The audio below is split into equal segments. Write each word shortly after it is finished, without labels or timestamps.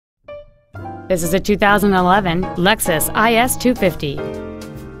This is a 2011 Lexus IS 250.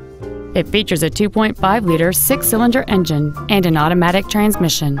 It features a 2.5-liter six-cylinder engine and an automatic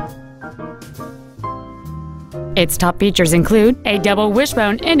transmission. Its top features include a double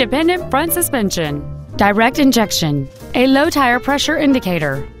wishbone independent front suspension, direct injection, a low tire pressure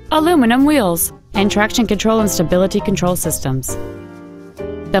indicator, aluminum wheels, and traction control and stability control systems.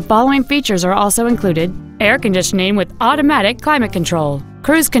 The following features are also included: air conditioning with automatic climate control,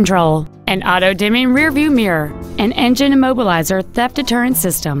 cruise control, an auto-dimming rearview mirror, an engine immobilizer theft deterrent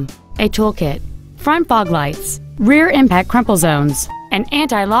system, a toolkit, front fog lights, rear impact crumple zones, an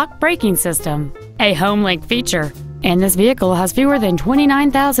anti-lock braking system, a home link feature, and this vehicle has fewer than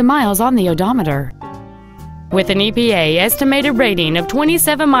 29,000 miles on the odometer. With an EPA estimated rating of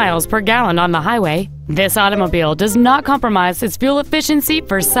 27 miles per gallon on the highway, this automobile does not compromise its fuel efficiency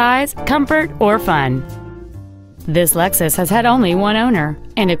for size, comfort, or fun. This Lexus has had only one owner,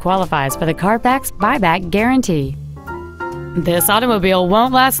 and it qualifies for the Carfax buyback guarantee. This automobile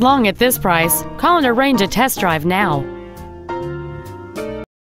won't last long at this price. Call and arrange a test drive now.